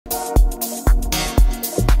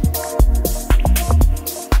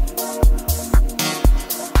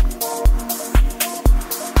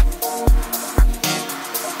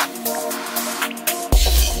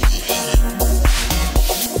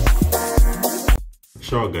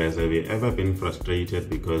Sure guys, have you ever been frustrated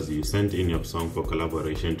because you sent in your song for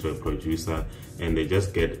collaboration to a producer and they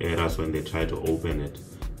just get errors when they try to open it?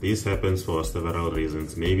 This happens for several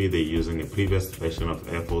reasons. Maybe they're using a previous version of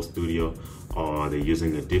FL Studio, or they're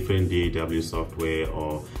using a different DAW software,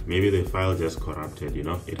 or maybe the file just corrupted,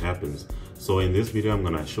 it happens. So in this video, I'm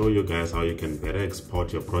gonna show you guys how you can better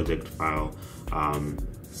export your project file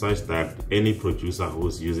such that any producer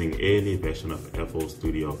who's using any version of FL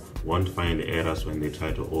Studio won't find errors when they try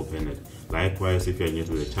to open it. Likewise, if you're new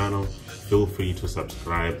to the channel, feel free to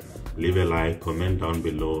subscribe, leave a like, comment down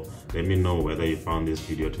below. Let me know whether you found this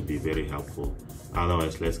video to be very helpful.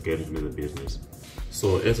 Otherwise, let's get into the business.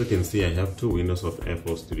 So as you can see, I have two windows of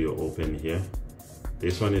FL Studio open here.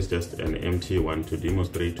 This one is just an empty one to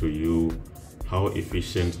demonstrate to you how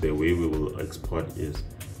efficient the way we will export is.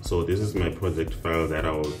 So this is my project file that I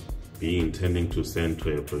will be intending to send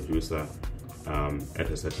to a producer at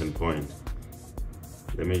a certain point.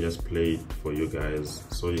 Let me just play it for you guys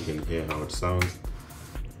so you can hear how it sounds.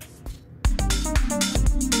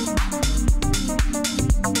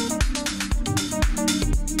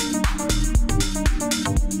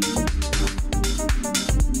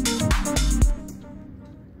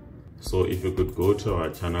 So if you could go to our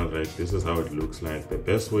channel, right, this is how it looks like. The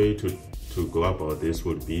best way to go about this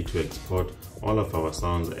would be to export all of our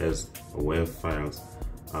sounds as WAV files.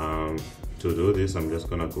 To do this, I'm just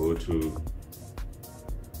gonna go to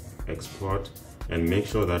export and make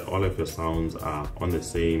sure that all of your sounds are on the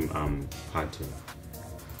same pattern.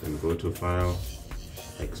 Then go to file,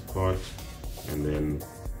 export, and then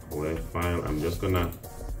WAV file. I'm just gonna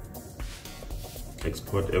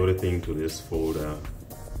export everything to this folder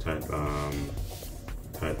titled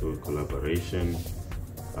collaboration.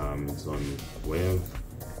 It's on WAV,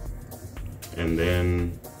 and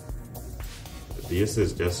then this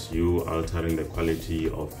is just you altering the quality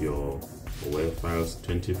of your WAV files.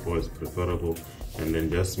 24 is preferable, and then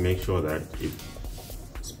just make sure that it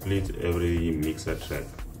splits every mixer track,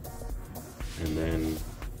 and then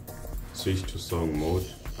switch to song mode,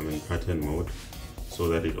 pattern mode, so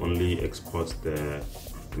that it only exports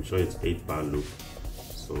I'm sure it's 8-bar loop.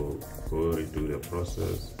 So go redo the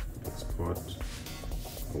process, export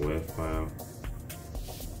a WAV file,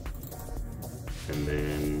 and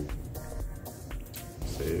then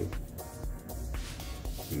save,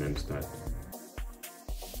 and then start.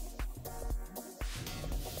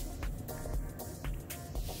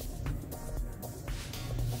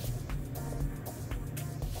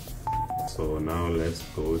 So now let's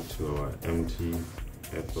go to our empty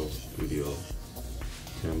FL Studio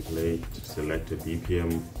template, select a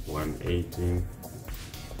BPM 118.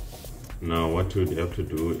 Now what you'd have to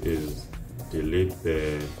do is delete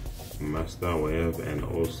the master WAV and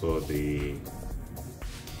also the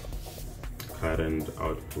current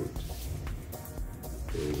output.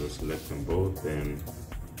 So you will select them both, then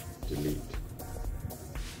delete.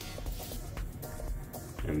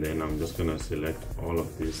 And then I'm just gonna select all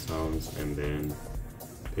of these sounds and then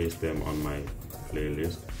paste them on my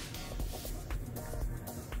playlist.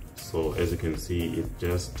 So as you can see, it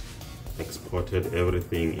just exported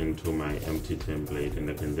everything into my empty template, and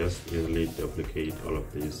I can just easily duplicate all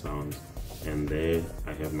of these sounds, and there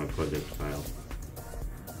I have my project file.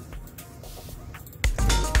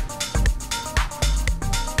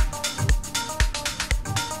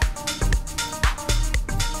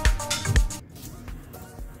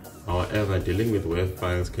 However, dealing with WAV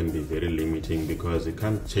files can be very limiting because you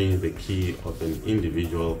can't change the key of an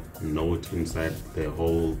individual note inside the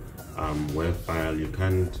whole WAV file. You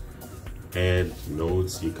can't add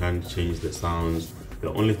notes, you can't change the sounds.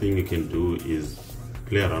 The only thing you can do is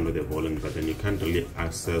play around with the volume, but then you can't really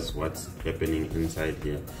access what's happening inside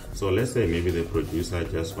here. So let's say maybe the producer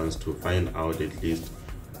just wants to find out at least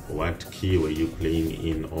what key were you playing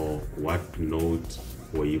in, or what note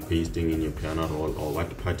were you pasting in your piano roll, or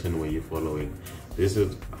what pattern were you following. This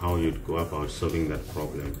is how you'd go about solving that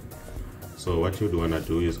problem. So what you'd want to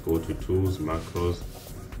do is go to Tools, Macros,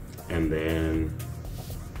 and then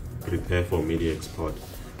prepare for media export.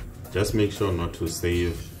 Just make sure not to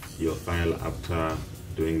save your file after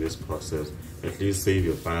doing this process. At least save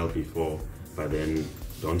your file before, but then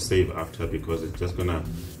don't save after, because it's just gonna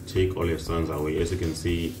take all your sounds away. As you can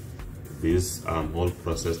see, this whole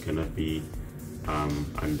process cannot be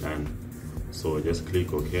undone. So just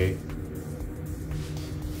click OK.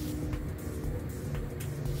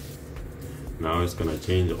 Now it's gonna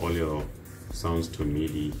change all your sounds to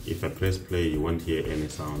MIDI. If I press play, you won't hear any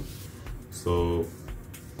sound. So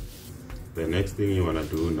the next thing you want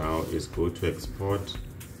to do now is go to export,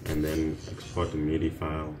 and then export the MIDI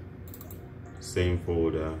file, same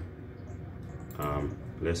folder,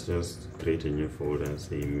 let's just create a new folder and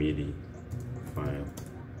say MIDI file,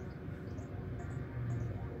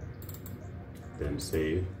 then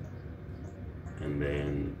save, and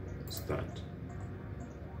then start.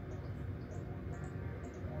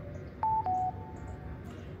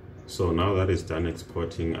 So now that it's done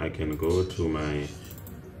exporting, I can go to my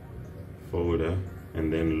folder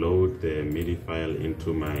and then load the MIDI file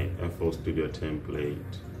into my FL Studio template.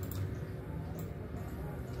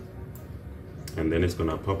 And then it's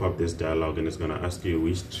gonna pop up this dialog and it's gonna ask you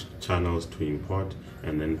which channels to import,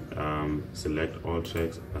 and then select all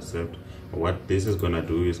tracks, accept. What this is gonna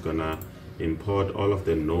do is gonna import all of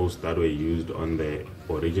the notes that were used on the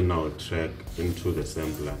original track into the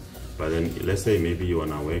sampler. But then let's say maybe you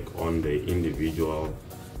wanna work on the individual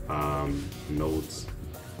notes,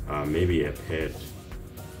 maybe a pad.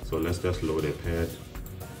 So let's just load a pad.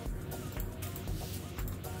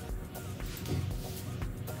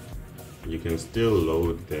 You can still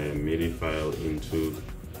load the MIDI file into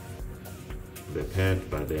the pad,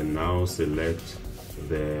 but then now select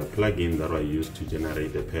the plugin that I used to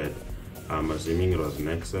generate the pad. I'm assuming it was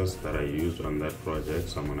Nexus that I used on that project,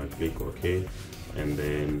 so I'm gonna click OK and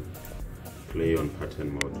then play on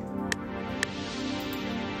pattern mode.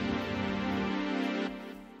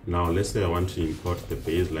 Now let's say I want to import the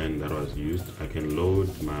bass line that was used. I can load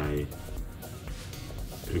my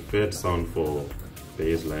preferred sound for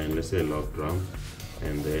bass line, let's say log drum,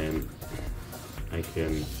 and then I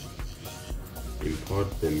can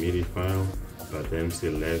import the MIDI file, but then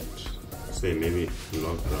select, say maybe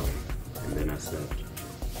log drum, and then accept.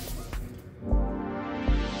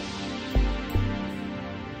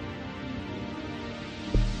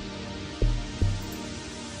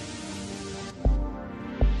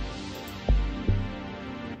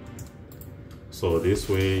 So this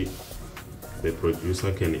way the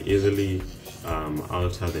producer can easily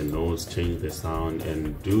alter the notes, change the sound,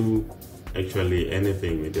 and do actually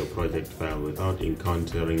anything with your project file without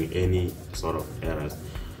encountering any sort of errors.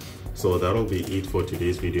 So that'll be it for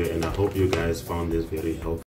today's video, and I hope you guys found this very helpful.